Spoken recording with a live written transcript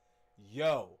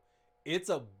Yo, it's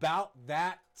about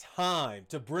that time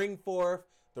to bring forth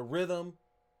the rhythm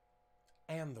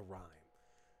and the rhyme.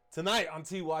 Tonight on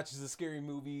T Watches a Scary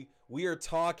Movie, we are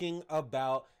talking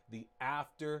about the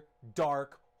After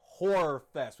Dark Horror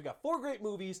Fest. We got 4 great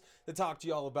movies to talk to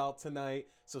y'all about tonight,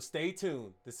 so stay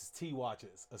tuned. This is T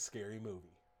Watches a Scary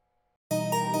Movie.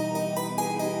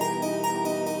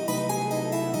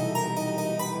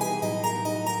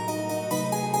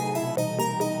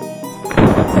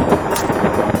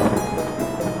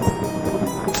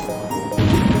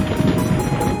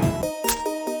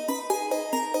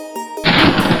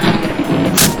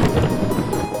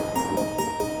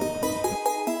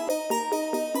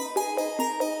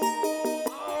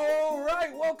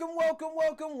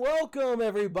 Welcome,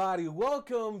 everybody.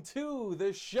 Welcome to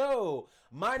the show.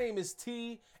 My name is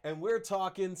T, and we're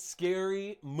talking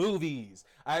scary movies.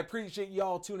 I appreciate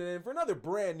y'all tuning in for another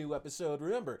brand new episode.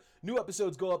 Remember, new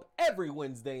episodes go up every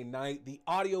Wednesday night. The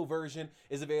audio version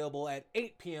is available at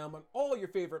 8 p.m. on all your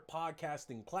favorite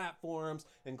podcasting platforms,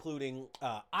 including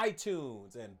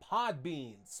iTunes and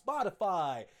Podbean,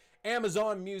 Spotify,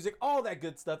 Amazon Music, all that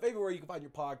good stuff. Everywhere you can find your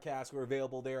podcast, we're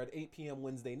available there at 8 p.m.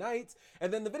 Wednesday nights.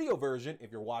 And then the video version,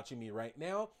 if you're watching me right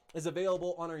now, is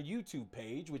available on our YouTube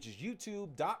page, which is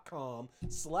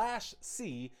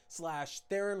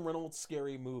youtube.com/C/Theron Reynolds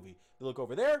Scary Movie. You look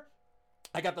over there.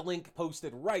 I got the link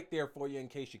posted right there for you in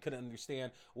case you couldn't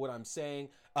understand what I'm saying.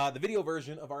 The video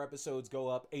version of our episodes go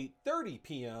up 8:30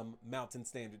 p.m. Mountain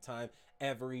Standard Time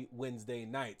every Wednesday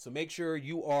night. So make sure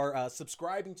you are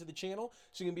subscribing to the channel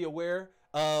so you can be aware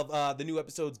of the new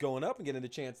episodes going up and getting the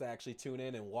chance to actually tune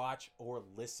in and watch or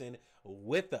listen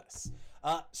with us.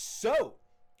 So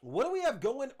what do we have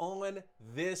going on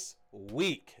this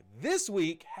week? This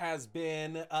week has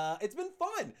been, it's been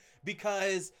fun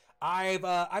because I've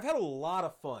had a lot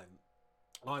of fun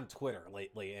on Twitter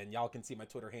lately, and y'all can see my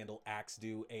Twitter handle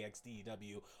AXDEW,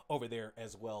 AXDEW, over there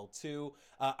as well too.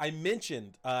 I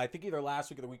mentioned, I think either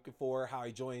last week or the week before, how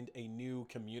I joined a new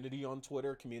community on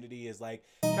Twitter. Community is like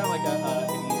kind of like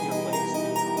an easier place to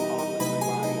talk with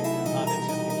everybody that's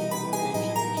just interested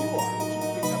in you are, which you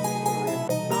picked up on Twitter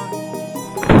and not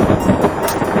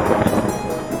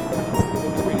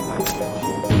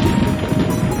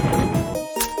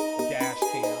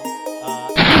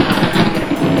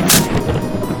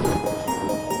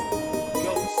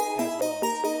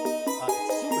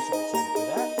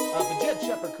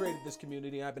this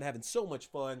community. I've been having so much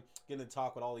fun getting to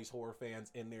talk with all these horror fans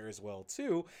in there as well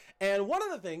too. And one of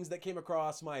the things that came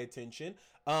across my attention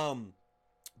and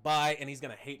he's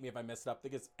gonna hate me if I mess it up, I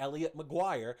think it's Elliot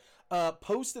McGuire,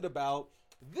 posted about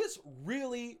this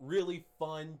really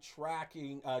fun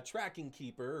tracking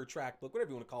keeper or track book, whatever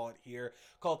you want to call it here,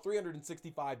 called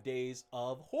 365 Days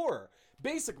of Horror.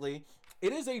 Basically,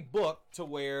 it is a book to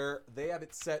where they have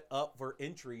it set up for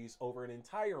entries over an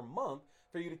entire month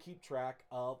for you to keep track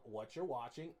of what you're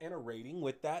watching and a rating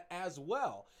with that as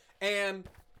well. And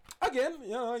again, you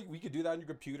know, we could do that on your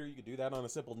computer. You could do that on a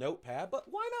simple notepad, but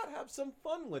why not have some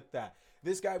fun with that?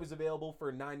 This guy was available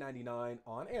for $9.99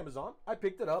 on Amazon. I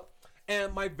picked it up,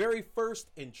 and my very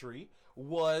first entry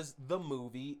was the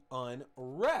movie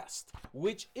Unrest,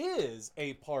 which is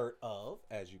a part of,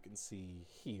 as you can see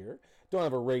here, don't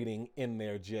have a rating in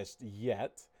there just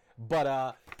yet,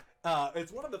 but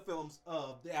it's one of the films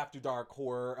of the After Dark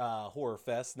Horror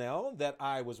Fest now that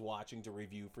I was watching to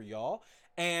review for y'all.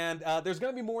 And there's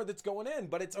going to be more that's going in,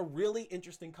 but it's a really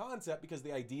interesting concept because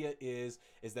the idea is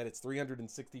that it's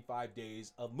 365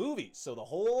 days of movies. So the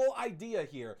whole idea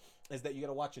here is that you got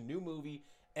to watch a new movie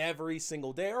every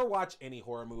single day or watch any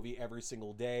horror movie every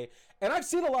single day. And I've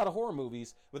seen a lot of horror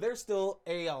movies, but there's still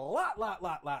a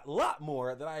lot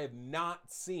more that I have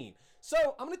not seen.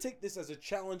 So I'm going to take this as a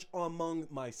challenge among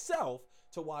myself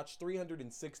to watch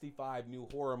 365 new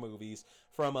horror movies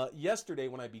from yesterday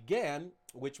when I began,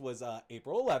 which was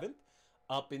April 11th,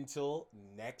 up until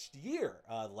next year,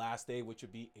 last day, which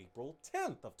would be April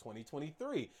 10th of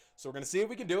 2023. So we're going to see if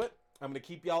we can do it. I'm going to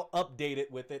keep y'all updated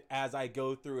with it as I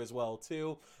go through as well,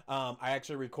 too. I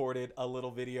actually recorded a little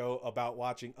video about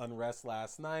watching Unrest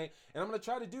last night, and I'm going to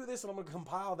try to do this, and I'm going to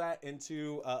compile that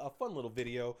into a fun little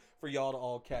video for y'all to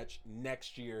all catch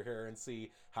next year here and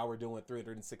see how we're doing with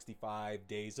 365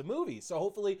 days of movies. So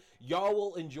hopefully y'all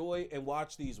will enjoy and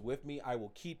watch these with me. I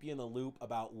will keep you in the loop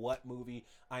about what movie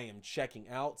I am checking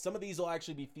out. Some of these will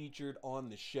actually be featured on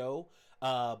the show.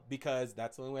 Because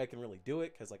that's the only way I can really do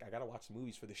it, because like I gotta watch the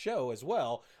movies for the show as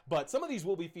well. But some of these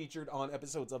will be featured on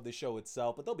episodes of the show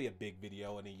itself, but there'll be a big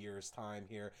video in a year's time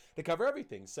here to cover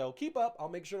everything. So keep up. I'll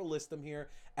make sure to list them here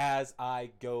as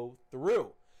I go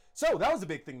through. So that was a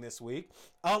big thing this week.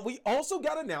 We also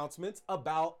got announcements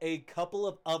about a couple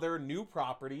of other new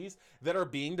properties that are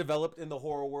being developed in the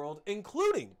horror world,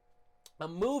 including a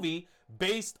movie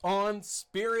based on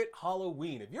Spirit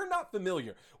Halloween. If you're not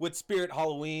familiar with Spirit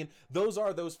Halloween, those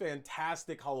are those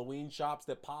fantastic Halloween shops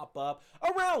that pop up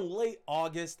around late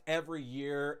August every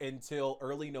year until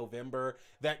early November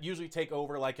that usually take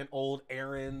over like an old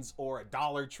Aaron's or a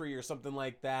Dollar Tree or something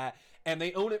like that. And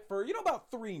they own it for,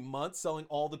 about 3 months, selling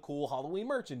all the cool Halloween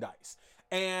merchandise.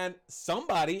 And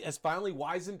somebody has finally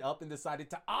wisened up and decided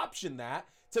to option that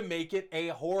to make it a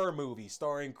horror movie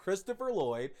starring Christopher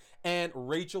Lloyd and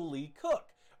Rachel Lee Cook,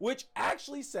 which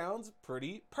actually sounds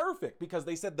pretty perfect because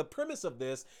they said the premise of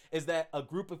this is that a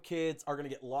group of kids are going to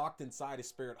get locked inside a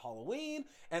Spirit Halloween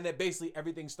and that basically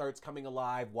everything starts coming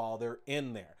alive while they're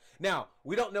in there. Now,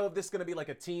 we don't know if this is going to be like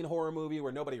a teen horror movie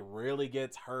where nobody really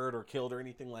gets hurt or killed or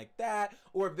anything like that,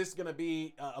 or if this is going to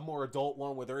be a more adult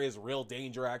one where there is real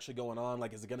danger actually going on.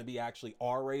 Like, is it going to be actually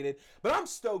R-rated? But I'm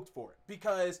stoked for it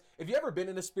because if you've ever been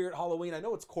in a Spirit Halloween, I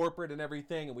know it's corporate and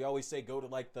everything, and we always say go to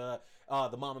like the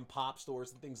mom and pop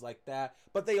stores and things like that,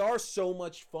 but they are so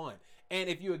much fun. And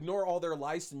if you ignore all their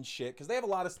licensed shit, because they have a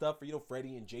lot of stuff for,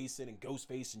 Freddy and Jason and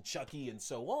Ghostface and Chucky and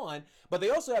so on, but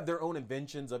they also have their own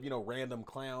inventions of, random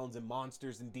clowns and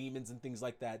monsters and demons and things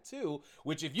like that too,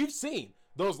 which if you've seen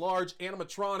those large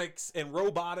animatronics and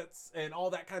robotics and all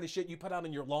that kind of shit you put out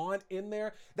on your lawn in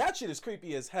there, that shit is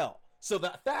creepy as hell. So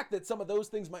the fact that some of those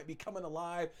things might be coming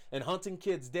alive and hunting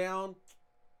kids down,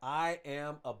 I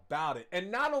am about it. And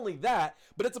not only that,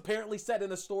 but it's apparently set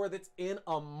in a store that's in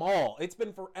a mall. It's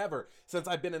been forever since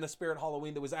I've been in a Spirit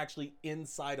Halloween that was actually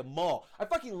inside a mall. I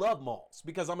fucking love malls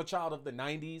because I'm a child of the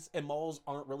 90s and malls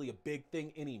aren't really a big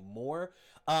thing anymore.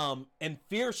 And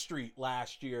Fear Street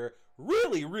last year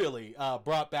really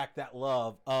brought back that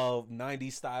love of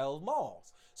 90s style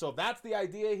malls. So if that's the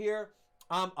idea here,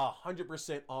 I'm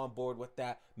 100% on board with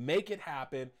that. Make it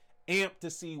happen. Amped to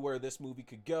see where this movie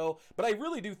could go, but I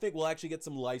really do think we'll actually get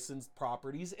some licensed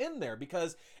properties in there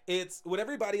because it's with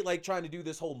everybody like trying to do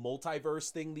this whole multiverse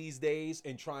thing these days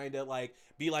and trying to like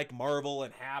be like Marvel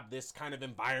and have this kind of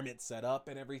environment set up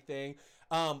and everything.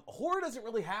 Horror doesn't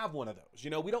really have one of those.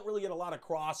 We don't really get a lot of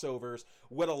crossovers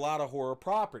with a lot of horror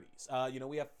properties.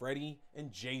 We have Freddy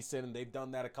and Jason, and they've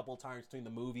done that a couple of times between the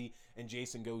movie and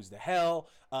Jason Goes to Hell.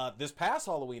 This past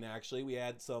Halloween, actually, we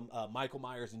had some Michael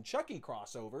Myers and Chucky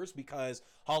crossovers because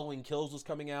Halloween Kills was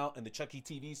coming out and the Chucky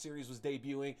TV series was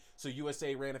debuting. So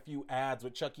USA ran a few ads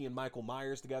with Chucky and Michael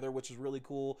Myers together, which was really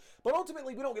cool. But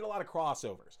ultimately, we don't get a lot of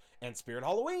crossovers. And Spirit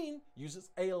Halloween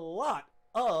uses a lot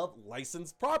of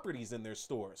licensed properties in their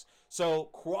stores. So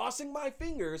crossing my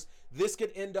fingers, this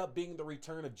could end up being the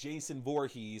return of Jason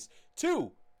Voorhees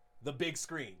to the big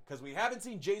screen because we haven't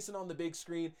seen Jason on the big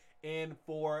screen in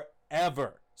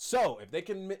forever. So if they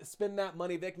can spend that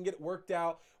money, they can get it worked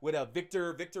out with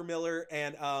Victor Miller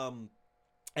and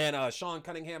Sean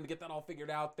Cunningham to get that all figured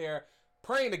out there.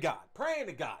 Praying to God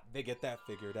they get that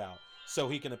figured out so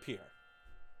he can appear.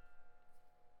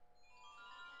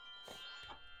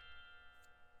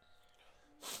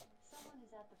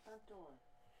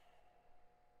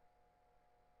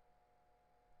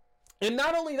 And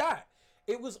not only that,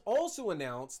 it was also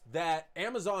announced that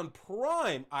Amazon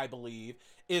Prime, I believe,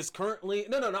 is currently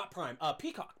not Prime,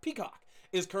 Peacock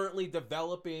is currently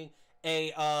developing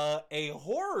a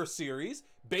horror series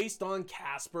based on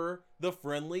Casper the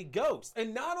Friendly Ghost.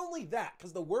 And not only that,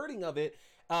 because the wording of it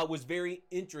was very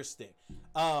interesting.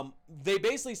 They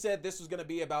basically said this was going to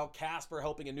be about Casper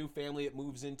helping a new family that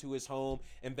moves into his home,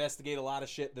 investigate a lot of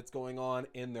shit that's going on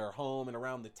in their home and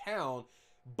around the town.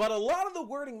 But a lot of the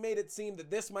wording made it seem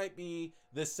that this might be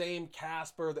the same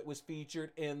Casper that was featured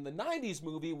in the 90s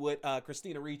movie with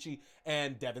Christina Ricci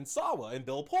and Devon Sawa and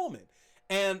Bill Pullman.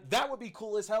 And that would be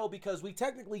cool as hell because we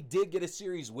technically did get a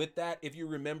series with that. If you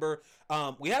remember,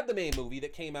 we had the main movie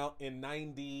that came out in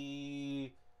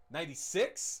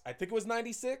 96. I think it was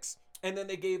 96. And then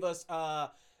they gave us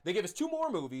 2 more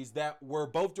movies that were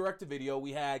both direct to video.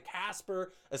 We had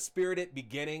Casper, A Spirited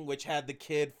Beginning, which had the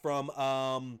kid from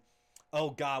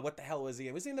oh God, what the hell was he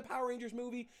in? Was he in the Power Rangers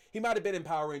movie? He might have been in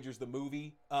Power Rangers the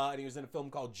movie, and he was in a film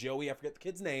called Joey. I forget the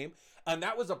kid's name. And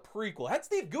that was a prequel. Had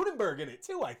Steve Guttenberg in it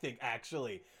too, I think,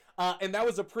 actually. And that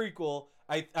was a prequel.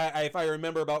 if I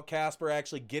remember about Casper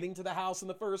actually getting to the house in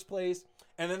the first place.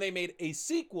 And then they made a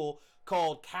sequel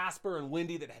called Casper and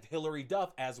Wendy that had Hilary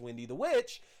Duff as Wendy the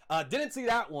Witch. Didn't see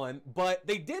that one, but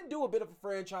they did do a bit of a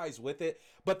franchise with it.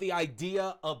 But the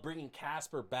idea of bringing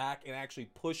Casper back and actually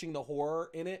pushing the horror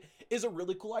in it is a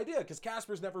really cool idea, because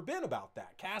Casper's never been about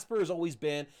that. Casper has always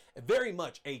been very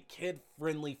much a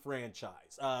kid-friendly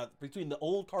franchise. Between the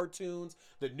old cartoons,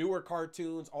 the newer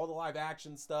cartoons, all the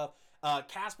live-action stuff,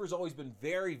 Casper's always been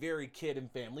very, very kid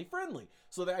and family friendly.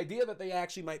 So the idea that they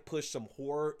actually might push some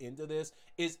horror into this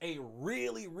is a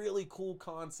really, really cool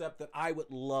concept that I would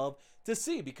love to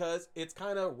see, because it's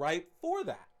kind of ripe for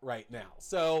that right now.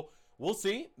 So we'll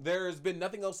see. There's been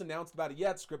nothing else announced about it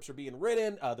yet. Scripts are being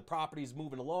written. The property's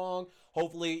moving along.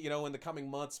 Hopefully, in the coming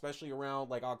months, especially around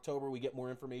like October, we get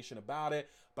more information about it.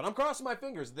 But I'm crossing my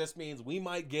fingers. This means we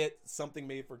might get something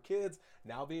made for kids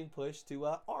now being pushed to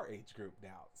our age group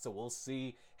now. So we'll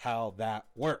see how that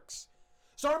works.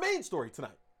 So our main story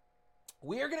tonight,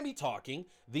 we are going to be talking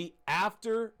the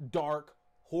After Dark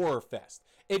Horror Fest.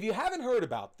 If you haven't heard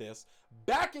about this,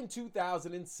 back in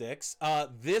 2006,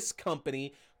 this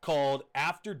company called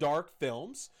After Dark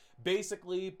Films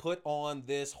basically put on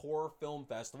this horror film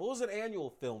festival. It was an annual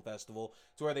film festival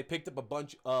to where they picked up a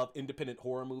bunch of independent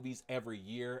horror movies every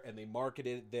year, and they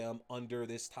marketed them under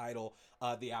this title,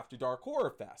 the After Dark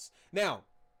Horror Fest. Now,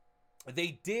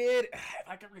 they did, if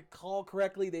I can recall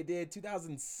correctly, they did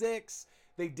 2006.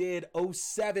 They did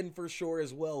 07 for sure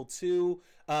as well too.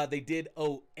 They did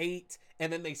 08,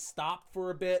 and then they stopped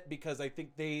for a bit because I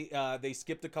think they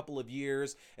skipped a couple of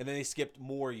years, and then they skipped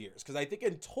more years, because I think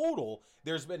in total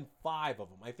there's been 5 of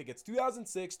them. I think it's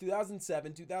 2006,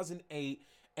 2007, 2008,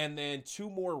 and then 2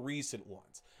 more recent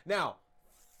ones. Now,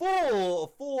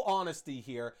 full honesty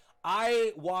here,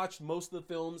 I watched most of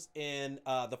the films in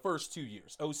the first 2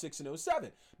 years, 06 and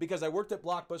 07, because I worked at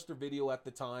Blockbuster Video at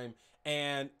the time,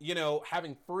 and,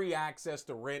 having free access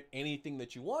to rent anything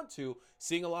that you want to,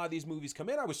 seeing a lot of these movies come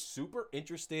in, I was super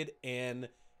interested in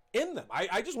them.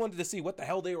 I just wanted to see what the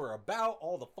hell they were about,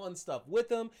 all the fun stuff with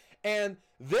them, and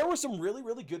there were some really,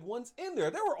 really good ones in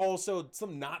there. There were also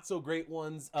some not so great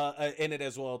ones in it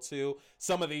as well too.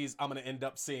 Some of these I'm going to end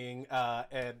up seeing,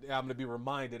 and I'm going to be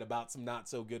reminded about some not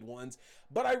so good ones.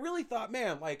 But I really thought,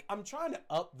 man, like, I'm trying to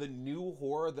up the new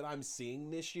horror that I'm seeing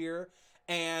this year,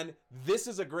 and this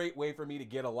is a great way for me to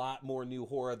get a lot more new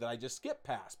horror that I just skipped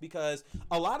past, because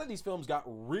a lot of these films got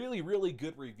really, really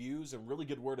good reviews and really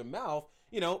good word of mouth,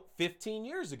 15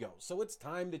 years ago. So it's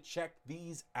time to check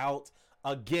these out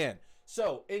again.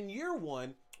 So in year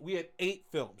 1, we had 8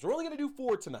 films. We're only going to do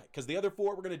 4 tonight, because the other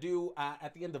 4 we're going to do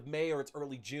at the end of May, or it's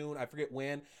early June. I forget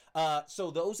when.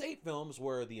 So those 8 films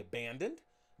were The Abandoned,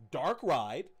 Dark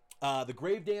Ride, The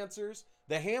Grave Dancers,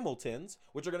 The Hamiltons,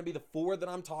 which are going to be the 4 that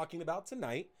I'm talking about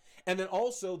tonight. And then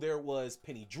also there was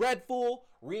Penny Dreadful,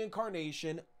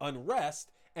 Reincarnation,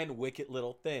 Unrest, and Wicked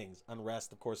Little Things.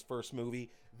 Unrest, of course, first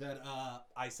movie that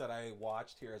I said I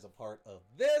watched here as a part of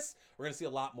this. We're going to see a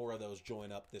lot more of those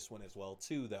join up this one as well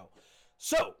too, though.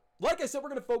 So, like I said, we're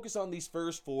going to focus on these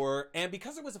first 4, and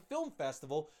because it was a film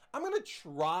festival, I'm going to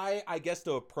try, I guess,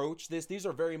 to approach this. These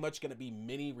are very much going to be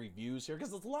mini reviews here,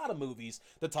 because there's a lot of movies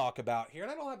to talk about here,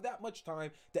 and I don't have that much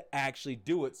time to actually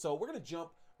do it, so we're going to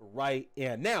jump right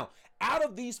in. Now, out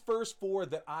of these first 4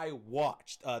 that I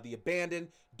watched, The Abandoned,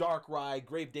 Dark Ride,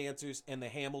 Grave Dancers, and The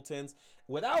Hamiltons,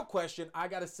 without question, I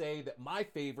got to say that my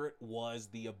favorite was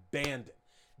The Abandoned.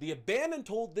 The Abandoned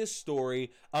told this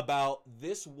story about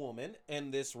this woman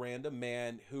and this random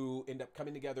man who end up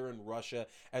coming together in Russia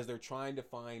as they're trying to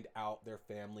find out their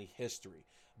family history.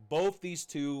 Both these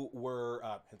two were,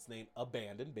 hence the name,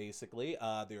 abandoned, basically.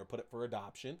 They were put up for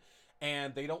adoption,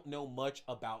 and they don't know much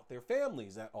about their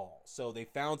families at all. So they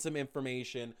found some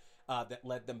information that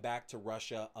led them back to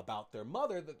Russia about their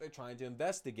mother that they're trying to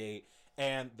investigate,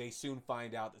 and they soon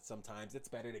find out that sometimes it's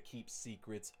better to keep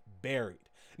secrets buried.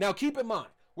 Now, keep in mind,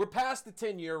 we're past the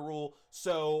 10-year rule,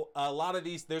 so a lot of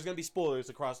these, there's going to be spoilers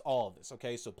across all of this,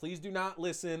 okay? So please do not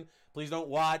listen. Please don't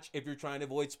watch if you're trying to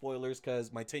avoid spoilers,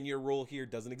 because my 10-year rule here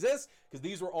doesn't exist, because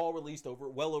these were all released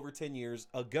well over 10 years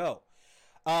ago.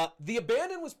 The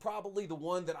Abandoned was probably the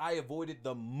one that I avoided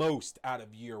the most out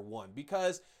of year 1,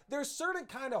 because there's certain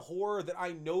kind of horror that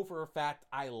I know for a fact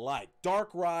I like. Dark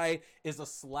Ride is a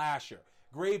slasher.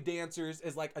 Grave Dancers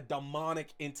is like a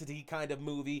demonic entity kind of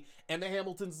movie, and The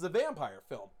Hamiltons is a vampire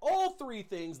film. All 3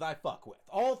 things that I fuck with.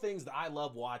 All things that I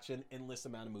love watching endless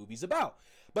amount of movies about.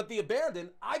 But The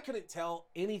Abandoned, I couldn't tell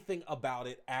anything about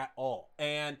it at all.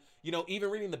 And, even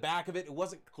reading the back of it, it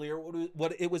wasn't clear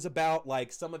what it was about.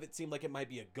 Like, some of it seemed like it might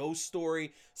be a ghost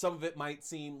story. Some of it might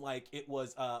seem like it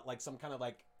was like some kind of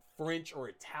like French or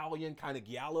Italian kind of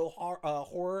giallo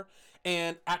horror.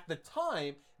 And at the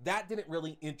time, that didn't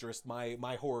really interest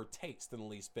my horror taste in the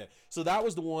least bit. So that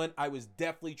was the one I was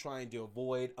definitely trying to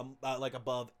avoid, like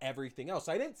above everything else.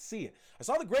 So I didn't see it. I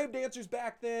saw the Grave Dancers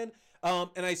back then,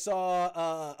 and I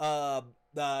saw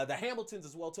the Hamiltons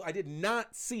as well too. I did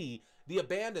not see The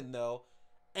Abandoned though,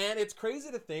 and it's crazy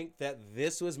to think that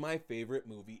this was my favorite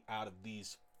movie out of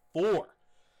these four.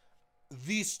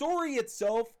 The story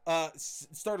itself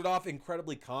started off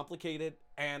incredibly complicated,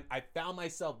 and I found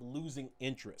myself losing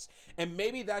interest. And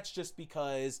maybe that's just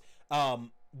because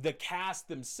the cast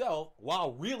themselves,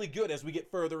 while really good as we get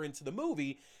further into the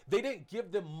movie, they didn't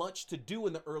give them much to do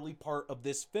in the early part of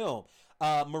this film.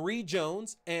 Marie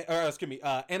Jones,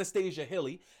 Anastasia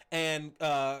Hilley, and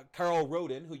Carl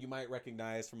Roden, who you might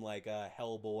recognize from like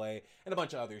Hellboy and a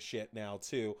bunch of other shit now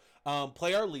too,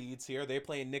 play our leads here. They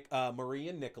play Marie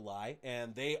and Nikolai,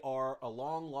 and they are a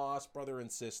long lost brother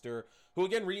and sister who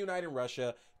again reunite in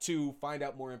Russia to find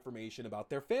out more information about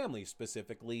their family,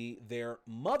 specifically their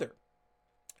mother.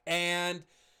 And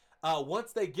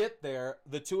once they get there,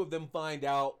 the two of them find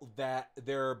out that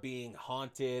they're being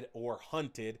haunted or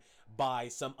hunted by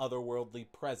some otherworldly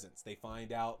presence. They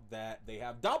find out that they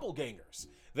have doppelgangers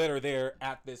that are there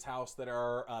at this house that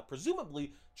are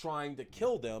presumably trying to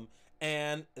kill them,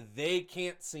 and they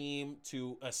can't seem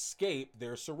to escape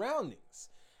their surroundings.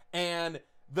 And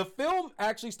the film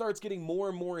actually starts getting more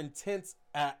and more intense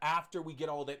after we get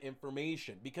all that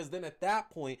information, because then at that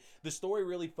point the story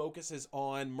really focuses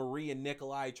on Marie and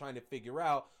Nikolai trying to figure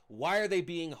out, why are they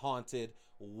being haunted,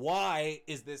 why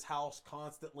is this house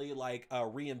constantly like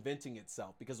reinventing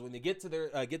itself? Because when they get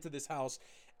to this house,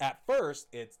 at first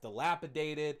it's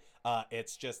dilapidated,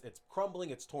 it's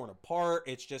crumbling, it's torn apart,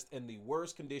 it's just in the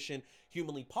worst condition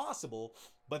humanly possible.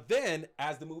 But then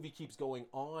as the movie keeps going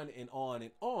on and on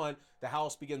and on, the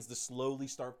house begins to slowly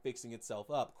start fixing itself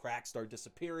up. Cracks start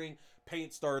disappearing,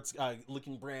 paint starts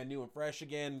looking brand new and fresh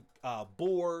again,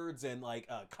 boards and like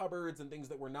cupboards and things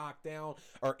that were knocked down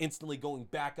are instantly going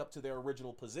back up to their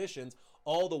original positions,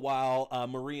 all the while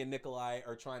Marie and Nikolai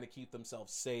are trying to keep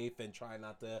themselves safe and try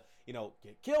not to,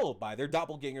 get killed by their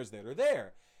doppelgangers that are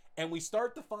there. And we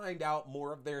start to find out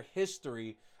more of their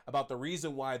history, about the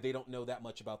reason why they don't know that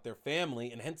much about their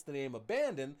family, and hence the name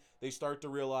Abandoned. They start to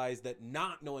realize that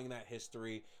not knowing that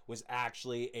history was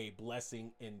actually a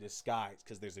blessing in disguise,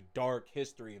 because there's a dark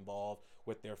history involved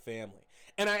with their family.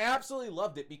 And I absolutely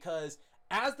loved it, because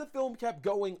as the film kept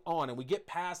going on and we get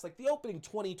past like the opening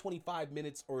 20-25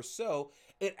 minutes or so,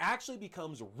 it actually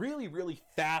becomes really, really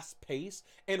fast paced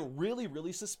and really,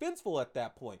 really suspenseful at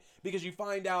that point, because you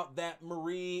find out that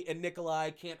Marie and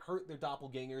Nikolai can't hurt their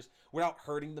doppelgangers without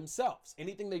hurting themselves.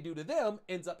 Anything they do to them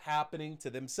ends up happening to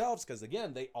themselves, because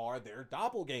again, they are their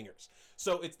doppelgangers.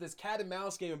 So it's this cat and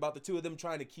mouse game about the two of them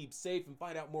trying to keep safe and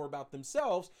find out more about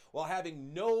themselves while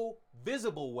having no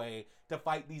visible way to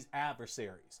fight these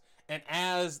adversaries. And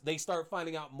as they start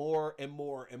finding out more and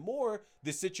more and more,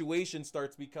 the situation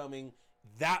starts becoming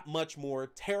that much more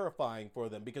terrifying for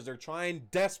them, because they're trying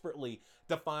desperately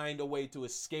to find a way to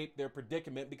escape their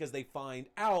predicament, because they find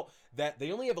out that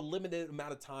they only have a limited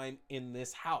amount of time in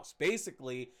this house.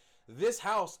 Basically, this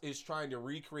house is trying to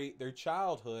recreate their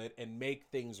childhood and make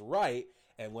things right.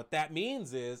 And what that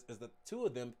means is that the two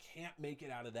of them can't make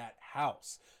it out of that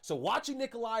house. So watching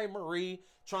Nikolai and Marie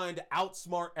trying to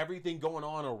outsmart everything going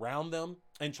on around them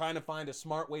and trying to find a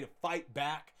smart way to fight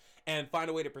back and find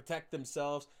a way to protect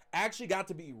themselves actually got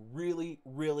to be really,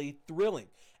 really thrilling.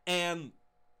 And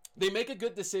they make a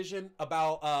good decision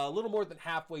about a little more than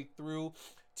halfway through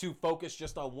to focus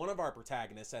just on one of our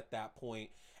protagonists at that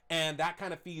point. And that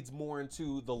kind of feeds more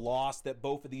into the loss that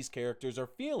both of these characters are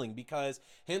feeling, because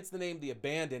hence the name The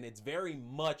Abandoned. It's very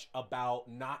much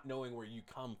about not knowing where you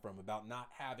come from, about not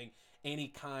having any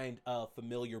kind of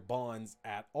familiar bonds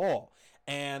at all.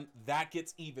 And that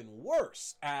gets even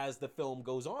worse as the film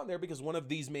goes on there, because one of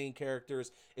these main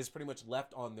characters is pretty much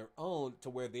left on their own, to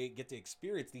where they get to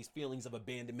experience these feelings of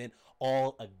abandonment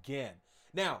all again.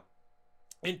 Now,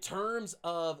 in terms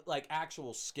of like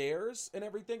actual scares and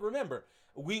everything, remember,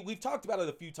 we've talked about it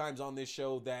a few times on this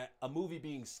show that a movie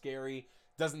being scary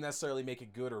doesn't necessarily make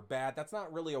it good or bad. That's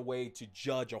not really a way to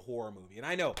judge a horror movie. And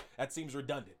I know that seems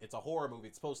redundant. It's a horror movie.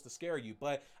 It's supposed to scare you.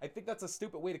 But I think that's a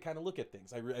stupid way to kind of look at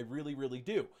things. I really, really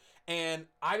do. And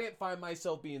I didn't find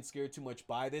myself being scared too much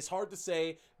by this. Hard to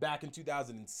say back in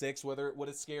 2006 whether it would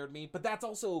have scared me. But that's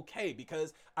also okay,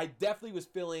 because I definitely was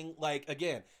feeling like,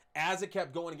 again, as it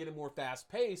kept going and getting more fast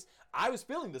paced, I was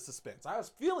feeling the suspense. I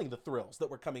was feeling the thrills that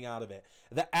were coming out of it.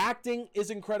 The acting is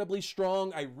incredibly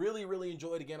strong. I really, really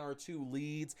enjoyed, again, our two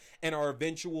leads and our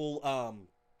eventual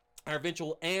our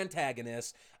eventual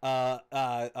antagonist,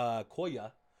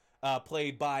 Koya,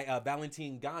 played by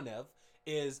Valentin Ganev,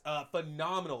 is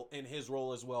phenomenal in his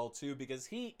role as well too, because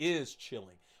he is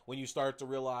chilling. When you start to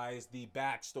realize the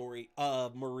backstory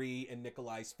of Marie and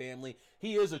Nikolai's family,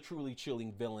 he is a truly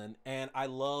chilling villain, and I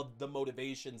love the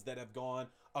motivations that have gone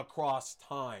across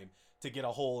time to get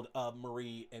a hold of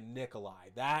Marie and Nikolai.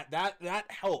 That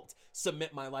helped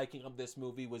cement my liking of this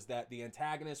movie, was that the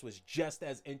antagonist was just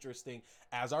as interesting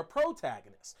as our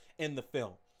protagonist in the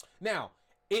film. Now,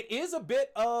 it is a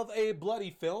bit of a bloody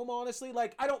film, honestly.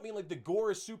 Like, I don't mean like the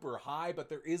gore is super high, but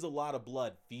there is a lot of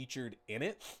blood featured in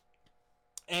it.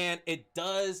 And it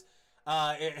does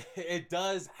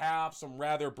have some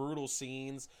rather brutal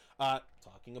scenes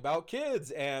talking about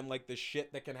kids and like the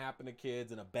shit that can happen to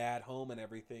kids in a bad home and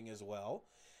everything as well.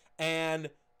 And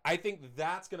I think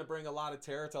that's going to bring a lot of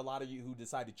terror to a lot of you who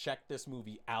decide to check this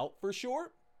movie out for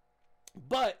sure.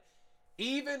 But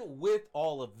even with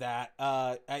all of that,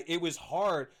 it was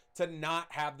hard to not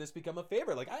have this become a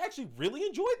favorite. Like, I actually really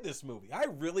enjoyed this movie. I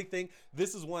really think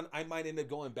this is one I might end up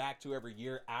going back to every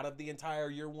year out of the entire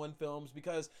year one films,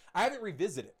 because I haven't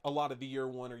revisited a lot of the year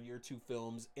one or year two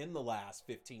films in the last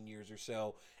 15 years or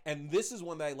so. And this is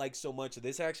one that I like so much.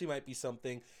 This actually might be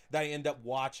something that I end up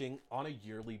watching on a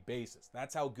yearly basis.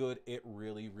 That's how good it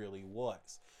really, really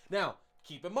was. Now,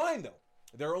 keep in mind though,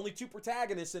 there are only two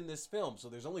protagonists in this film, so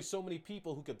there's only so many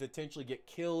people who could potentially get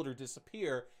killed or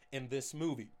disappear in this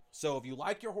movie. So if you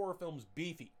like your horror films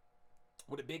beefy,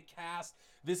 with a big cast,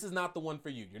 this is not the one for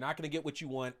you. You're not going to get what you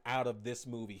want out of this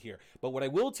movie here. But what I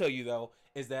will tell you, though,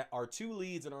 is that our two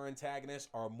leads and our antagonists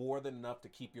are more than enough to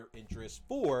keep your interest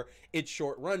for its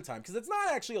short runtime. Because it's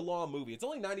not actually a long movie. It's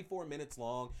only 94 minutes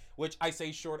long, which I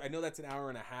say short. I know that's an hour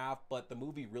and a half, but the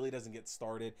movie really doesn't get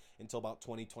started until about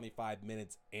 20-25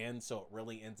 minutes in. So it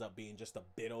really ends up being just a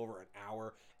bit over an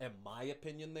hour, in my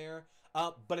opinion there.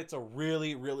 But it's a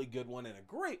really, really good one and a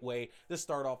great way to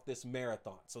start off this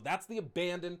marathon. So that's The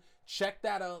Abandoned. Check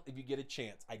that out if you get a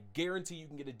chance. I guarantee you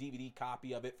can get a DVD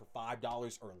copy of it for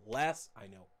 $5 or less. I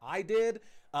know I did.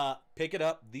 Pick it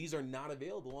up. These are not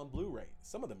available on Blu-ray.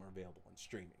 Some of them are available on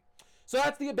streaming. So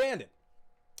that's The Abandoned.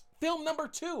 Film number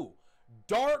 2,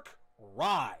 Dark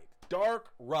Ride. Dark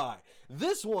Ride.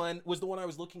 This one was the one I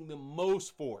was looking the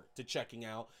most forward to checking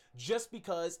out, just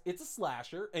because it's a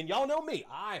slasher, and y'all know me,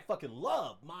 I fucking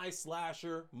love my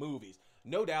slasher movies.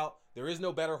 No doubt, there is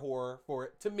no better horror for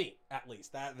it, to me at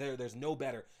least. There's no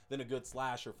better than a good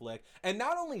slasher flick. And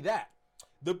not only that,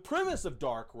 the premise of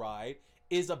Dark Ride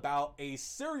is about a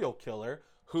serial killer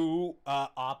who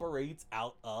operates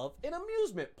out of an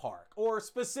amusement park, or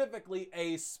specifically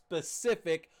a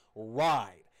specific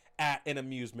ride at an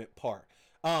amusement park.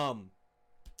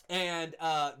 And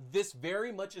this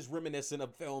very much is reminiscent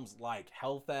of films like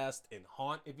Hellfest and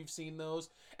Haunt, if you've seen those.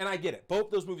 And I get it.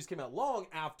 Both those movies came out long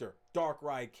after Dark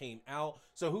Ride came out.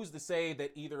 So who's to say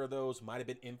that either of those might have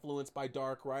been influenced by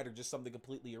Dark Ride or just something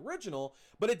completely original?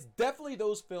 But it's definitely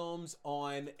those films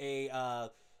on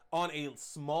a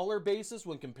smaller basis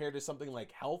when compared to something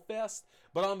like Hellfest,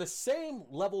 but on the same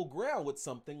level ground with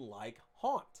something like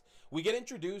Haunt. We get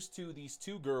introduced to these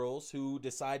two girls who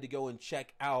decide to go and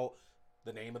check out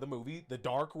the name of the movie, The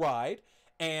Dark Ride,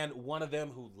 and one of them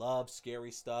who loves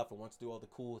scary stuff and wants to do all the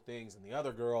cool things, and the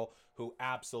other girl who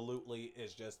absolutely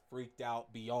is just freaked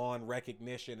out beyond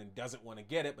recognition and doesn't want to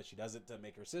get it, but she does it to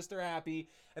make her sister happy.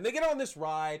 And they get on this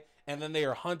ride, and then they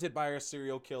are hunted by a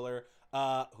serial killer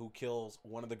who kills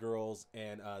one of the girls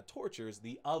and tortures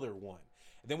the other one.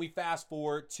 And then we fast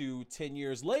forward to 10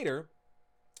 years later,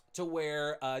 to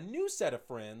where a new set of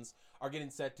friends are getting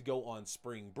set to go on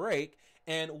spring break.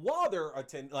 And while they're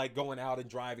going out and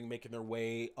driving, making their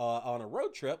way on a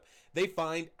road trip, they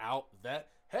find out that,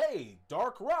 hey,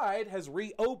 Dark Ride has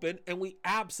reopened and we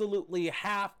absolutely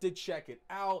have to check it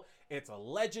out. It's a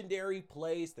legendary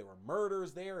place. There were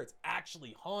murders there. It's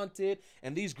actually haunted.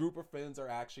 And these group of friends are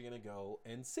actually going to go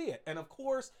and see it. And of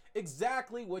course,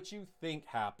 exactly what you think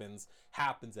happens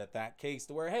at that case,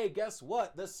 to where, hey, guess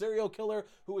what? The serial killer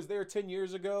who was there 10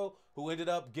 years ago, who ended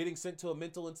up getting sent to a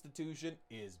mental institution,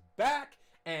 is back.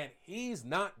 And he's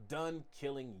not done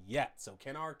killing yet. So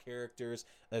can our characters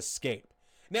escape?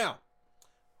 Now,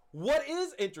 what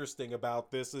is interesting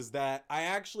about this is that I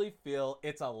actually feel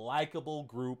it's a likable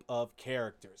group of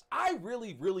characters. I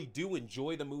really, really do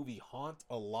enjoy the movie Haunt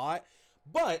a lot,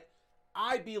 but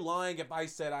I'd be lying if I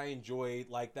said I enjoyed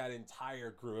like that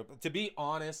entire group. To be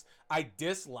honest, I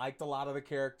disliked a lot of the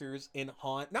characters in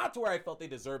Haunt. Not to where I felt they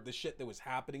deserved the shit that was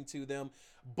happening to them,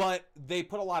 but they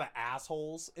put a lot of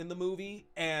assholes in the movie,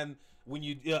 and when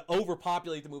you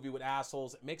overpopulate the movie with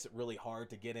assholes, it makes it really hard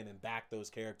to get in and back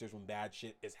those characters when bad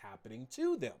shit is happening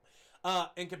to them.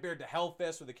 And compared to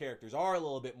Hellfest, where the characters are a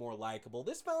little bit more likable,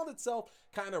 this found itself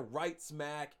kind of right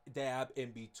smack dab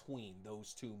in between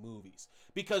those two movies.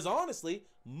 Because honestly,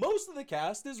 most of the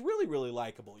cast is really, really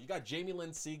likable. You got Jamie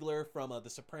Lynn Sigler from The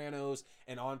Sopranos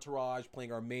and Entourage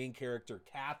playing our main character,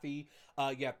 Kathy.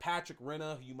 You have Patrick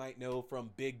Renna, who you might know from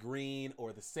Big Green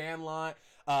or The Sandlot,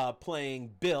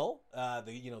 playing Bill,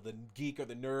 the geek or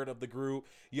the nerd of the group.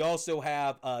 You also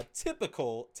have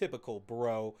typical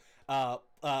bro,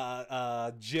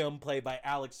 Jim, played by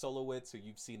Alex Solowitz, who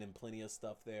you've seen in plenty of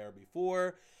stuff there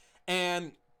before.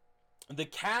 And the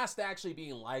cast actually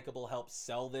being likable helps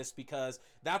sell this, because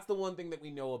that's the one thing that we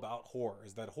know about horror,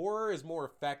 is that horror is more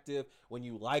effective when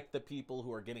you like the people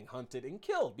who are getting hunted and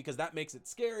killed, because that makes it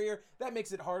scarier, that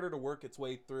makes it harder to work its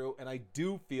way through. And I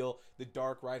do feel The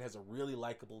Dark Ride has a really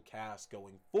likable cast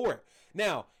going for it.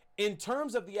 Now, in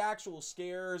terms of the actual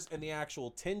scares and the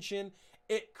actual tension,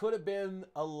 it could have been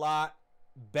a lot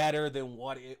better than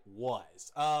what it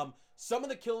was. Some of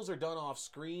the kills are done off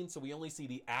screen, so we only see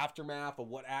the aftermath of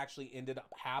what actually ended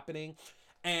up happening.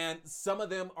 And some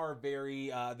of them are very,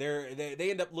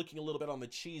 they end up looking a little bit on the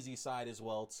cheesy side as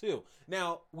well, too.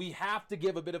 Now, we have to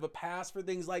give a bit of a pass for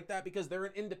things like that, because they're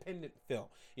an independent film.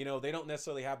 You know, they don't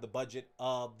necessarily have the budget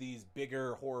of these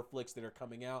bigger horror flicks that are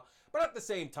coming out. But at the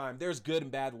same time, there's good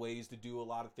and bad ways to do a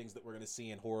lot of things that we're going to see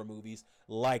in horror movies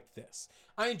like this.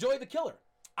 I enjoy the killer.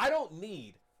 I don't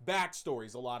need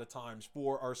backstories a lot of times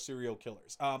for our serial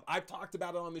killers. I've talked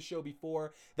about it on the show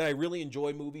before, that I really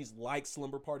enjoy movies like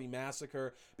Slumber Party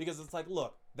Massacre, because it's like,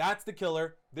 look, that's the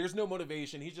killer. There's no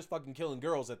motivation. He's just fucking killing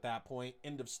girls at that point.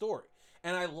 End of story.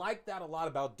 And I like that a lot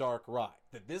about Dark Ride,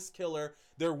 that this killer,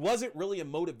 there wasn't really a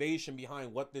motivation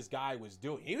behind what this guy was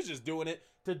doing. He was just doing it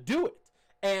to do it.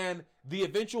 And the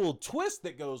eventual twist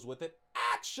that goes with it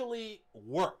actually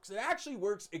works. It actually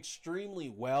works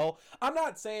extremely well. I'm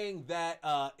not saying that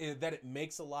it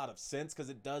makes a lot of sense,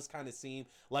 because it does kind of seem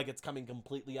like it's coming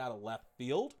completely out of left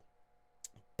field.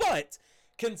 But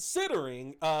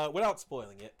considering, without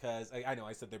spoiling it, because I know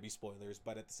I said there'd be spoilers,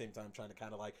 but at the same time, I'm trying to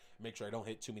kind of like make sure I don't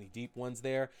hit too many deep ones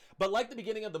there. But like the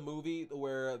beginning of the movie,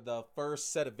 where the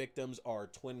first set of victims are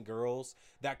twin girls,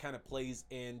 that kind of plays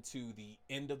into the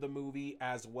end of the movie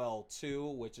as well too,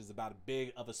 which is about a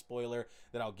big of a spoiler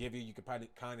that I'll give you. You can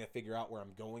kind of figure out where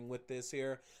I'm going with this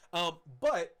here.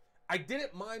 But I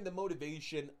didn't mind the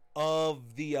motivation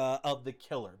of the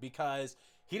killer, because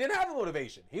he didn't have a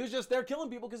motivation. He was just there killing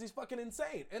people because he's fucking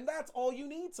insane. And that's all you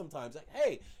need sometimes. Like,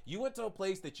 hey, you went to a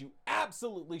place that you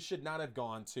absolutely should not have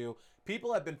gone to.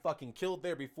 People have been fucking killed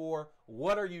there before.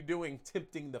 What are you doing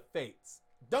tempting the fates?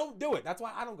 Don't do it. That's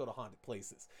why I don't go to haunted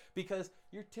places, because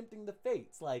you're tempting the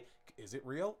fates. Like, is it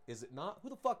real? Is it not? Who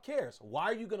the fuck cares? Why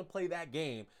are you going to play that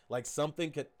game like something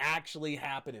could actually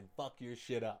happen and fuck your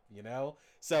shit up, you know?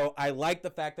 So I like the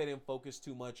fact that I didn't focus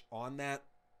too much on that.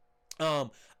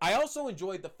 I also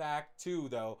enjoyed the fact too,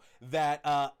 though, that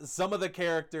some of the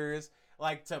characters,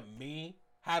 like, to me,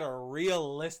 had a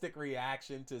realistic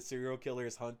reaction to serial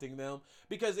killers hunting them.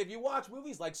 Because if you watch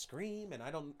movies like Scream and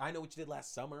I Know What You Did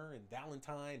Last Summer and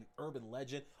Valentine, Urban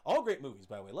Legend, all great movies,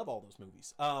 by the way, love all those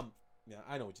movies. Yeah,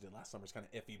 I Know What You Did Last Summer is kind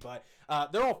of iffy, but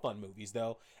they're all fun movies,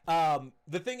 though.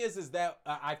 The thing is that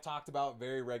I've talked about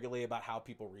very regularly about how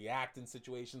people react in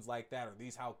situations like that, or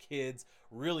how kids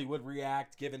really would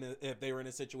react given if they were in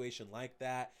a situation like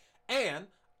that. And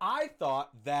I thought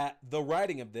that the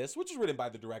writing of this, which was written by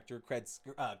the director,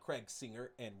 Craig Singer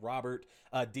and Robert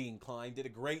Dean Klein, did a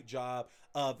great job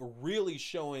of really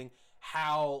showing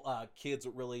how kids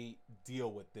would really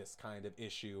deal with this kind of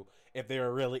issue if they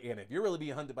were really in it. If you're really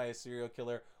being hunted by a serial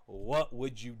killer, what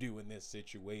would you do in this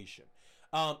situation?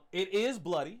 It is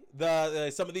bloody.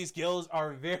 Some of these kills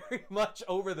are very much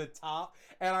over the top,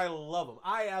 and I love them.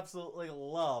 I absolutely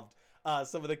loved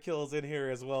some of the kills in here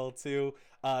as well too.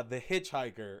 The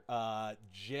hitchhiker,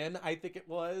 Jen, I think it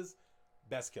was,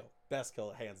 best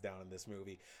kill hands down in this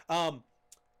movie.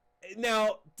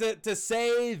 Now, to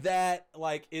say that,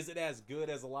 like, is it as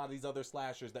good as a lot of these other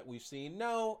slashers that we've seen?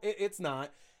 No, it's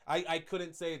not. I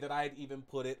couldn't say that I'd even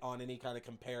put it on any kind of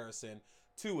comparison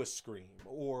to a Scream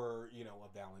or, you know,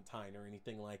 a Valentine or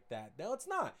anything like that. No, it's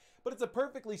not. But it's a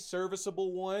perfectly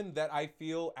serviceable one that I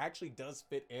feel actually does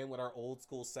fit in with our old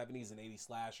school 70s and 80s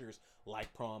slashers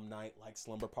like Prom Night, like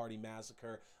Slumber Party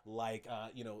Massacre, like,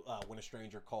 When a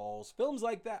Stranger Calls. Films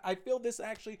like that. I feel this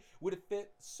actually would have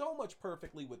fit so much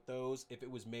perfectly with those if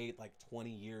it was made like 20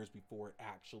 years before it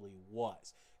actually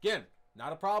was. Again,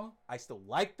 not a problem. I still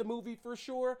like the movie for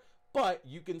sure, but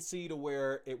you can see to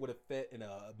where it would have fit in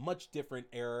a much different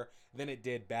era than it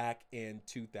did back in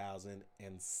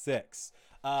 2006.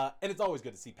 And it's always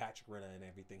good to see Patrick Renna and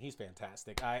everything. He's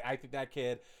fantastic. I think that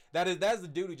kid, that's the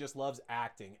dude who just loves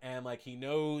acting, and like he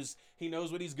knows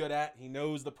what he's good at. He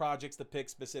knows the projects to pick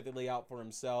specifically out for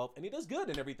himself, and he does good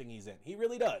in everything he's in. He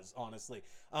really does, honestly.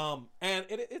 And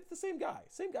it's the same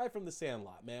guy from The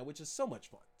Sandlot, man, which is so much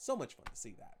fun to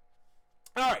see that.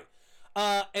 All right.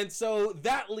 And so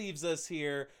that leaves us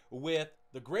here with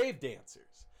The Grave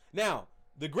Dancers. Now,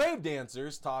 The Grave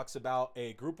Dancers talks about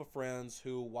a group of friends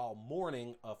who, while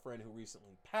mourning a friend who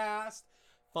recently passed,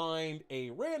 find a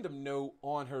random note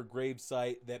on her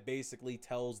gravesite that basically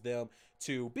tells them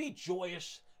to be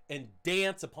joyous and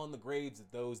dance upon the graves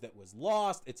of those that was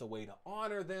lost. It's a way to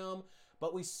honor them.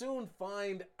 But we soon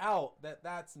find out that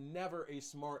that's never a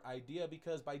smart idea,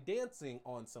 because by dancing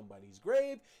on somebody's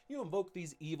grave, you invoke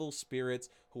these evil spirits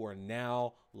who are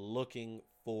now looking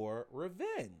for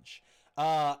revenge.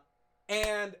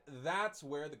 And that's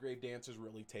where The Grave Dancers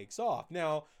really takes off.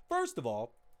 Now, first of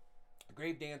all, The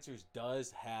Grave Dancers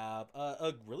does have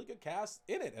a really good cast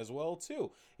in it as well, too.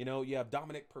 You know, you have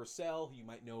Dominic Purcell, who you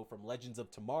might know from Legends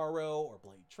of Tomorrow or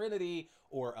Blade Trinity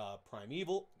or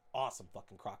Primeval. Awesome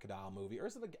fucking crocodile movie. Or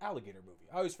is it an alligator movie?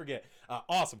 I always forget.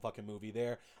 Awesome fucking movie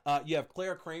there. You have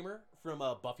Claire Kramer from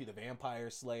Buffy the Vampire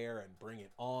Slayer and Bring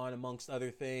It On, amongst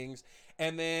other things.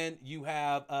 And then you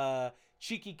have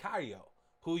Chiki Cario,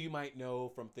 who you might know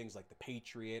from things like The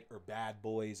Patriot or Bad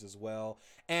Boys as well.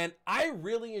 And I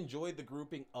really enjoyed the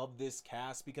grouping of this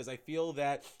cast, because I feel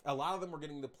that a lot of them were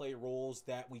getting to play roles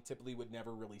that we typically would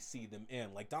never really see them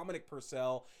in. Like Dominic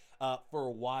Purcell, for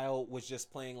a while, was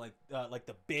just playing like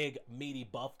the big, meaty,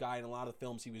 buff guy in a lot of the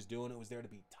films he was doing. It was there to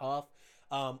be tough.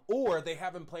 Or they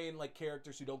have him playing like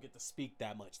characters who don't get to speak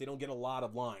that much. They don't get a lot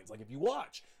of lines. Like if you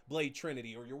watch Blade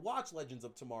Trinity or you watch Legends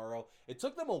of Tomorrow, it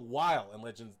took them a while in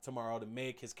Legends of Tomorrow to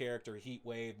make his character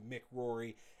Heatwave, Mick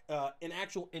Rory, an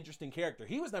actual interesting character.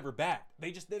 He was never bad.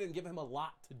 They just didn't give him a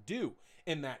lot to do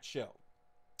in that show.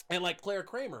 And like Claire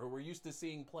Kramer, who we're used to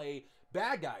seeing play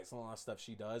bad guys and a lot of stuff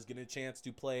she does, getting a chance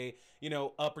to play,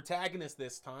 a protagonist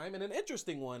this time, and an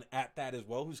interesting one at that as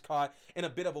well, who's caught in a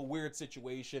bit of a weird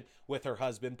situation with her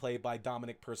husband, played by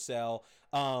Dominic Purcell,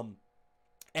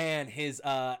 and his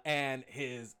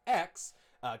ex,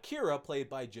 Kira, played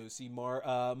by Josie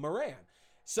Moran.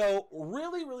 So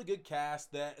really, really good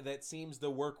cast that seems to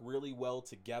work really well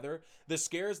together. The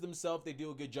scares themselves, they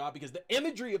do a good job, because the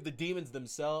imagery of the demons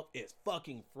themselves is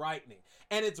fucking frightening.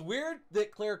 And it's weird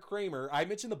that Claire Kramer, I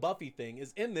mentioned the Buffy thing,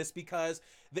 is in this, because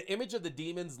the image of the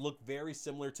demons look very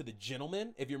similar to The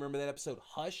Gentleman. If you remember that episode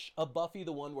Hush of Buffy,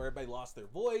 the one where everybody lost their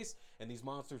voice and these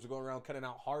monsters are going around cutting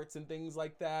out hearts and things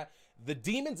like that. The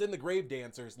demons in The Grave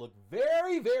Dancers look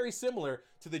very, very similar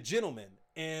to The Gentleman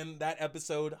in that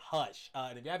episode Hush.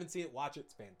 And if you haven't seen it, watch it.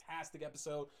 It's a fantastic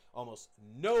episode. Almost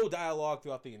no dialogue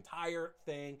throughout the entire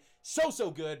thing.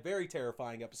 So good. Very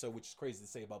terrifying episode, which is crazy to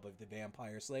say about the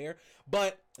Vampire Slayer.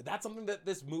 But that's something that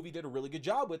this movie did a really good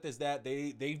job with, is that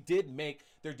they did make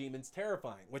their demons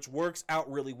terrifying, which works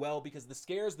out really well, because the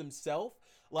scares themselves,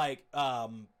 like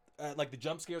the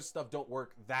jump scares stuff, don't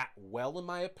work that well in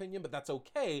my opinion, but that's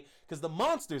okay, because the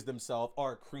monsters themselves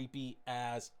are creepy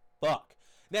as fuck.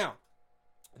 Now,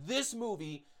 this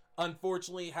movie,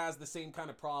 unfortunately, has the same kind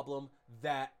of problem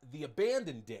that The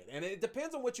Abandoned did. And it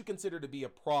depends on what you consider to be a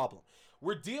problem.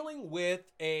 We're dealing with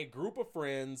a group of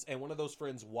friends and one of those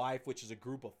friends' wife, which is a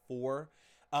group of 4.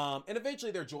 And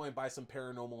eventually they're joined by some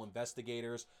paranormal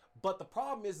investigators. But the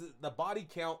problem is that the body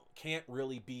count can't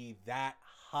really be that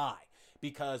high,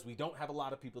 because we don't have a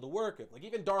lot of people to work with. Like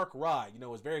even Dark Ride,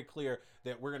 it's very clear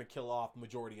that we're going to kill off the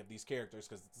majority of these characters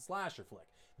because it's a slasher flick.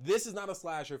 This is not a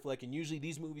slasher flick, and usually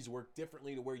these movies work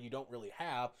differently to where you don't really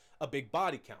have a big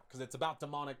body count, because it's about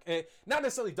demonic, not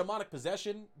necessarily demonic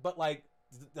possession, but like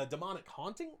the demonic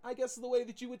haunting, I guess is the way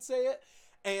that you would say it.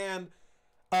 And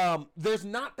there's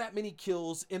not that many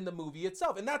kills in the movie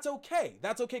itself, and that's okay.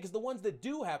 That's okay, because the ones that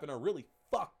do happen are really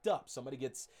fucked up. Somebody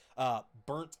gets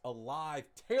burnt alive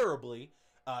terribly.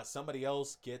 Somebody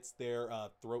else gets their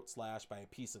throat slashed by a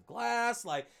piece of glass.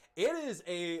 Like, it is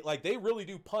they really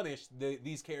do punish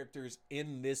these characters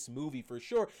in this movie for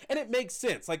sure. And it makes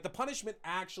sense. Like, the punishment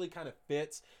actually kind of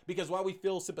fits, because while we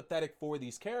feel sympathetic for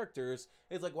these characters,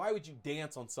 it's like, why would you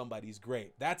dance on somebody's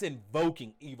grave? That's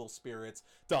invoking evil spirits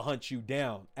to hunt you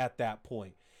down at that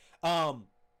point.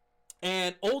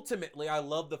 And ultimately, I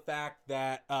love the fact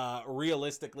that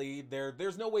realistically,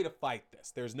 there's no way to fight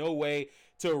this. There's no way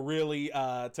to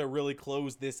really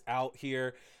close this out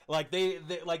here. Like,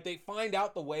 they find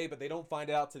out the way, but they don't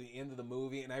find it out to the end of the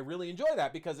movie. And I really enjoy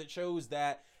that, because it shows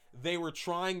that they were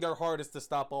trying their hardest to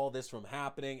stop all this from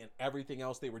happening, and everything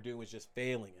else they were doing was just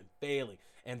failing and failing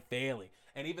and failing.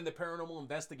 And even the paranormal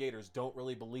investigators don't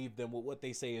really believe them with what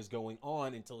they say is going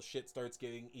on until shit starts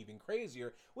getting even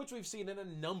crazier, which we've seen in a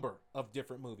number of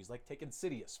different movies, like take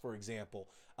Insidious, for example,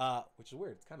 which is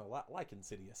weird. It's kind of a lot like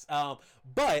Insidious.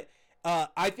 But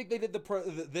I think they did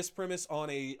this premise on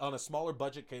a smaller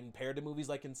budget compared to movies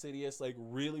like Insidious, like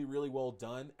really, really well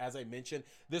done. As I mentioned,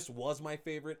 this was my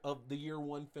favorite of the year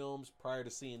one films prior to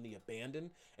seeing The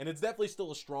Abandoned, and it's definitely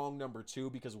still a strong number two,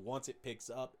 because once it picks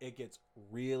up, it gets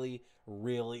really,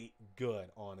 really good,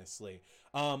 honestly.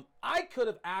 I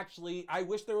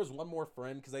wish there was one more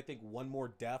friend, because I think one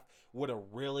more death would have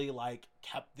really like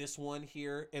kept this one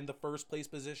here in the first place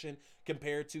position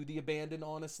compared to The Abandoned,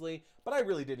 honestly. But I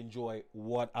really did enjoy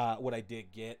what I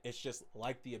did get. It's just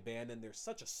like The Abandoned, there's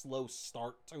such a slow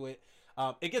start to it.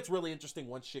 It gets really interesting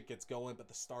once shit gets going, but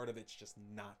the start of it's just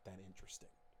not that interesting.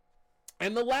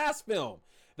 And the last film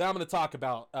that I'm going to talk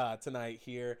about tonight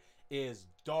here is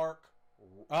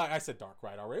I said Dark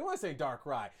Ride already. Why am I saying Dark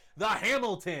Ride? The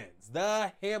Hamiltons.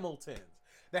 The Hamiltons.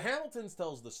 The Hamiltons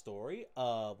tells the story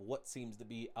of what seems to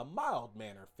be a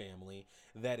mild-mannered family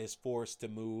that is forced to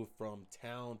move from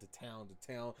town to town to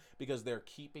town because they're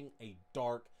keeping a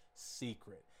dark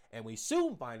secret. And we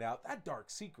soon find out that dark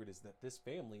secret is that this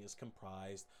family is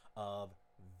comprised of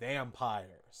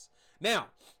vampires. Now,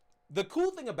 the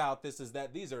cool thing about this is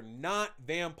that these are not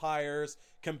vampires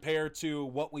compared to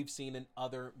what we've seen in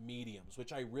other mediums,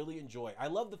 which I really enjoy. I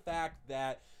love the fact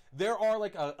that there are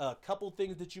like a couple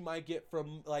things that you might get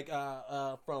from like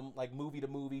movie to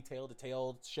movie, tale to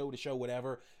tale, show to show,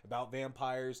 whatever, about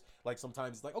vampires. Like,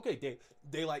 sometimes it's like, okay,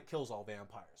 daylight kills all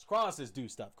vampires. Crosses do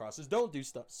stuff. Crosses don't do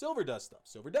stuff. Silver does stuff.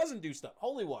 Silver doesn't do stuff.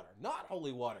 Holy water, not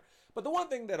holy water. But the one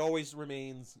thing that always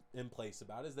remains in place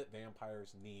about it is that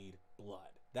vampires need blood.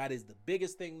 That is the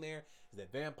biggest thing there, is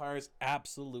that vampires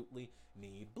absolutely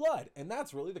need blood. And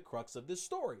that's really the crux of this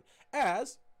story.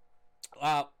 As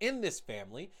in this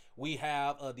family, we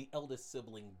have the eldest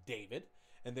sibling, David,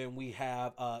 and then we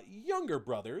have younger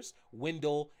brothers,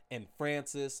 Wendell and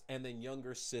Francis, and then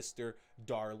younger sister,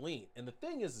 Darlene. And the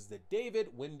thing is that David,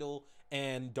 Wendell,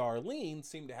 and Darlene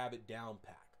seem to have it down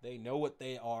pat. They know what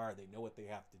they are, they know what they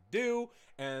have to do,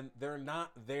 and they're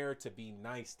not there to be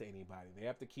nice to anybody. They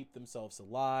have to keep themselves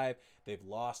alive, they've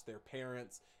lost their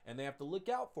parents, and they have to look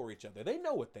out for each other. They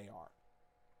know what they are.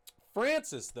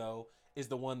 Francis, though, is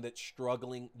the one that's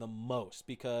struggling the most,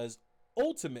 because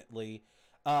ultimately,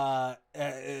 what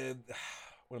am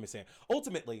I saying?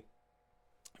 Ultimately,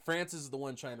 Francis is the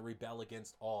one trying to rebel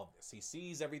against all of this. He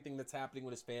sees everything that's happening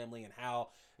with his family and how,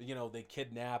 they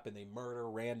kidnap and they murder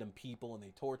random people and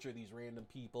they torture these random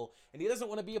people. And he doesn't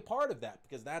want to be a part of that,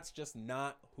 because that's just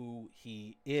not who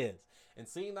he is. And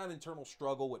seeing that internal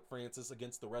struggle with Francis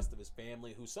against the rest of his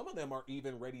family, who some of them are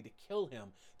even ready to kill him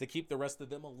to keep the rest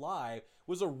of them alive,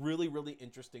 was a really, really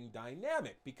interesting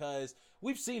dynamic, because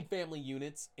we've seen family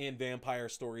units in vampire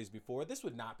stories before. This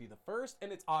would not be the first,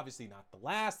 and it's obviously not the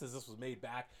last, as this was made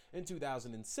back in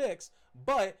 2006,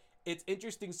 but it's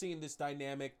interesting seeing this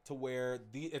dynamic to where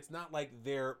it's not like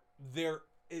they're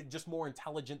just more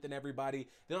intelligent than everybody.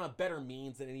 They don't have better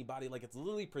means than anybody. Like, it's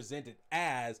literally presented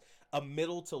as a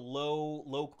middle to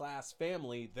low class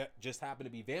family that just happen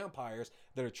to be vampires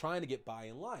that are trying to get by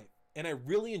in life. And I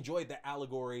really enjoyed that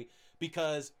allegory,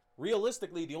 because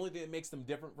realistically, the only thing that makes them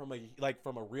different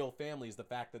from a real family is the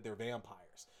fact that they're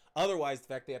vampires. Otherwise, the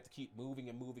fact they have to keep moving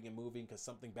and moving and moving because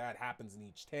something bad happens in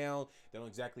each town. They don't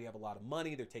exactly have a lot of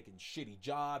money. They're taking shitty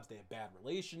jobs. They have bad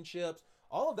relationships.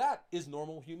 All of that is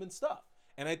normal human stuff.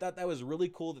 And I thought that was really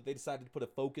cool that they decided to put a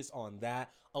focus on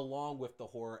that along with the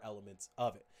horror elements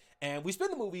of it. And we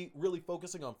spend the movie really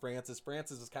focusing on Francis.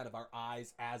 Francis is kind of our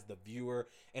eyes as the viewer,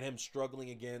 and him struggling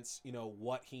against,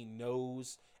 what he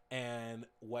knows and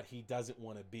what he doesn't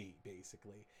want to be,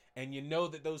 basically. And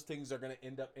that those things are going to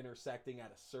end up intersecting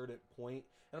at a certain point.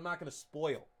 And I'm not going to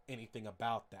spoil anything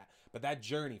about that. But that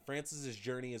journey, Francis's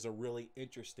journey, is a really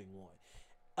interesting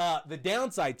one. The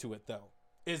downside to it, though,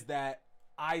 is that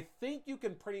I think you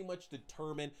can pretty much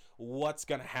determine what's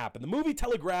going to happen. The movie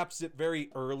telegraphs it very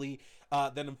early.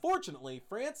 Then, unfortunately,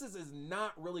 Francis is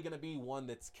not really going to be one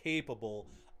that's capable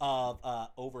of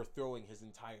overthrowing his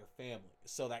entire family.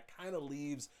 So that kind of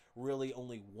leaves really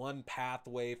only one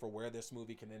pathway for where this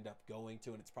movie can end up going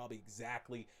to, and it's probably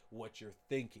exactly what you're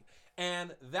thinking.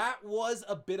 And that was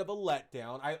a bit of a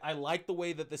letdown. I like the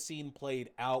way that the scene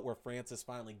played out where Francis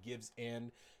finally gives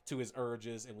in to his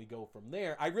urges and we go from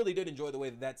there. I really did enjoy the way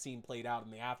that scene played out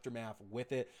in the aftermath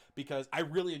with it, because I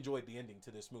really enjoyed the ending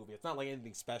to this movie. It's not like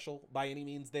anything special by any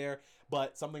means there,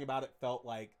 but something about it felt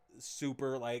like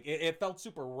super, like it felt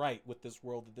super right with this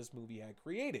world that this movie had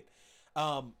created.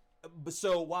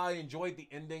 So while I enjoyed the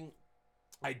ending,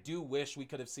 I do wish we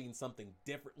could have seen something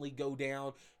differently go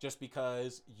down, just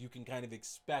because you can kind of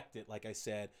expect it, like I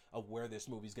said, of where this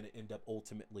movie's going to end up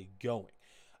ultimately going.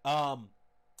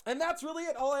 And that's really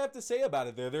it. All I have to say about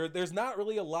it. There's not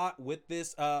really a lot with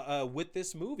this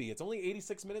movie. It's only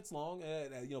 86 minutes long,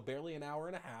 barely an hour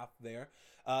and a half there.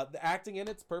 The acting in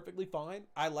it's perfectly fine.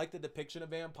 I like the depiction of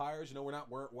vampires. We're not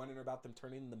wondering about them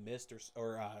turning into mist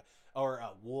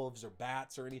or wolves or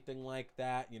bats or anything like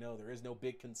that. There is no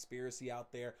big conspiracy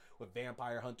out there with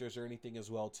vampire hunters or anything as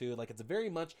well too. Like, it's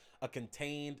very much a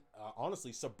contained,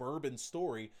 honestly, suburban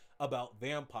story about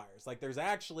vampires. Like, there's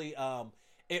actually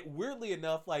it weirdly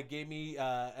enough gave me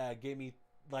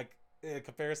like a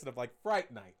comparison of like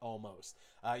Fright Night almost.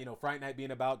 Fright Night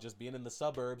being about just being in the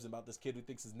suburbs and about this kid who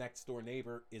thinks his next door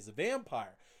neighbor is a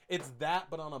vampire. It's that,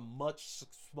 but on a much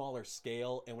smaller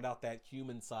scale and without that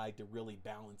human side to really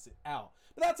balance it out.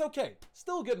 But that's okay.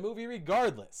 Still a good movie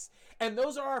regardless. And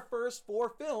those are our first 4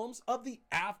 films of the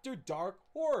After Dark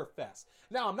Horror Fest.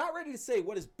 Now, I'm not ready to say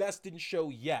what is best in show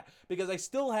yet, because I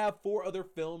still have 4 other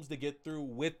films to get through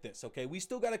with this, okay? We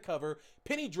still got to cover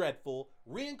Penny Dreadful,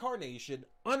 Reincarnation,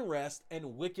 Unrest,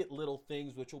 and Wicked Little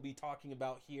Things, which we'll be talking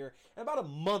about here in about a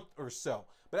month or so.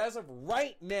 But as of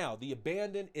right now, The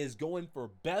Abandoned is going for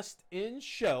best in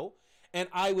show, and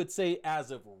I would say as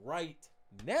of right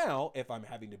now, if I'm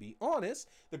having to be honest,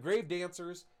 The Grave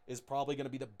Dancers is probably going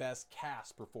to be the best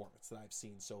cast performance that I've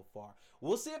seen so far.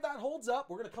 We'll see if that holds up.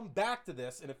 We're going to come back to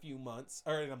this in a few months,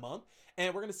 or in a month,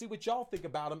 and we're going to see what y'all think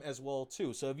about them as well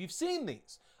too. So if you've seen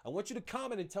these, I want you to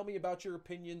comment and tell me about your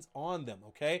opinions on them,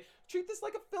 okay? Treat this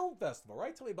like a film festival,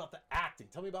 right? Tell me about the acting.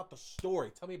 Tell me about the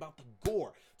story. Tell me about the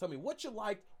gore. Tell me what you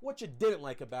liked, what you didn't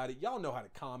like about it. Y'all know how to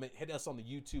comment. Hit us on the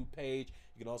YouTube page.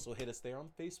 You can also hit us there on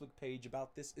the Facebook page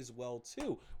about this as well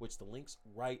too, which the link's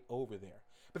right over there.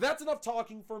 But that's enough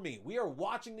talking for me. We are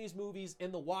watching these movies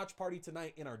in the watch party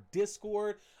tonight in our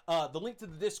Discord. The link to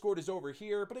the Discord is over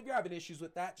here. But if you're having issues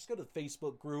with that, just go to the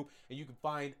Facebook group and you can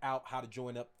find out how to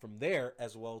join up from there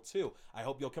as well too. I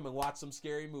hope you'll come and watch some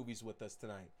scary movies with us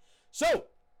tonight. So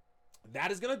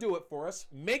that is going to do it for us.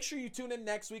 Make sure you tune in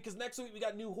next week, because next week we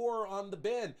got new horror on the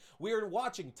bin. We are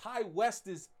watching Ty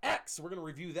West's X. We're going to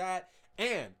review that.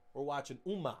 And we're watching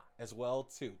Uma as well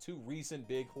too. 2 recent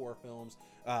big horror films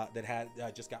that had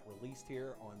just got released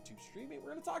here onto streaming.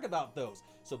 We're going to talk about those.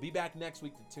 So be back next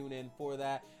week to tune in for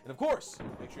that. And of course,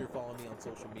 make sure you're following me on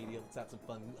social media. Let's have some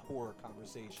fun horror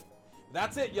conversation. But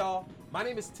that's it, y'all. My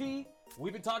name is T.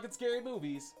 We've been talking scary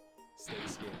movies. Stay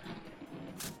scared.